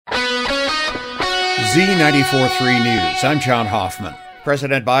Z94.3 News. I'm John Hoffman.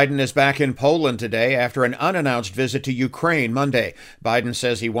 President Biden is back in Poland today after an unannounced visit to Ukraine Monday. Biden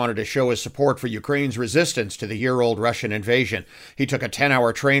says he wanted to show his support for Ukraine's resistance to the year-old Russian invasion. He took a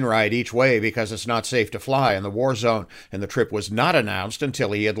 10-hour train ride each way because it's not safe to fly in the war zone, and the trip was not announced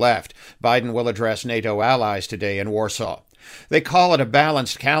until he had left. Biden will address NATO allies today in Warsaw. They call it a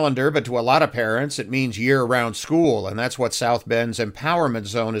balanced calendar, but to a lot of parents, it means year-round school, and that's what South Bend's Empowerment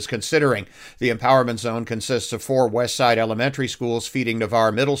Zone is considering. The Empowerment Zone consists of 4 West Side elementary schools feeding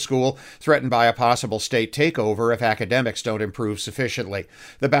Navarre Middle School, threatened by a possible state takeover if academics don't improve sufficiently.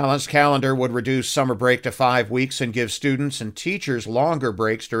 The balanced calendar would reduce summer break to 5 weeks and give students and teachers longer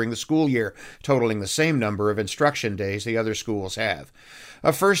breaks during the school year, totaling the same number of instruction days the other schools have.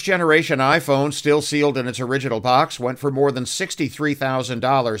 A first-generation iPhone, still sealed in its original box, went for more than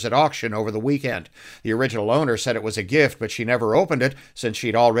 $63,000 at auction over the weekend. The original owner said it was a gift, but she never opened it since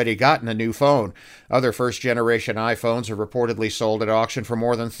she'd already gotten a new phone. Other first-generation iPhones are reportedly sold at auction for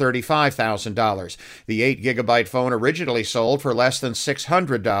more than $35,000. The 8-gigabyte phone originally sold for less than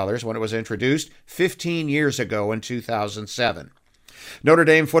 $600 when it was introduced 15 years ago in 2007. Notre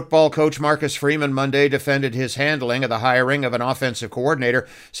Dame football coach Marcus Freeman Monday defended his handling of the hiring of an offensive coordinator,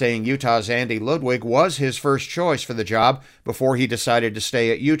 saying Utah's Andy Ludwig was his first choice for the job before he decided to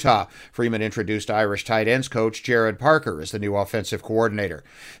stay at Utah. Freeman introduced Irish tight ends coach Jared Parker as the new offensive coordinator.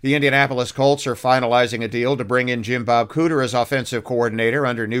 The Indianapolis Colts are finalizing a deal to bring in Jim Bob Cooter as offensive coordinator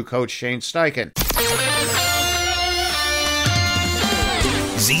under new coach Shane Steichen.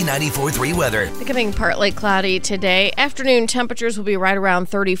 Z94.3 weather. Becoming partly cloudy today. Afternoon temperatures will be right around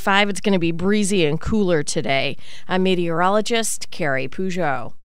 35. It's going to be breezy and cooler today. I'm meteorologist Carrie Peugeot.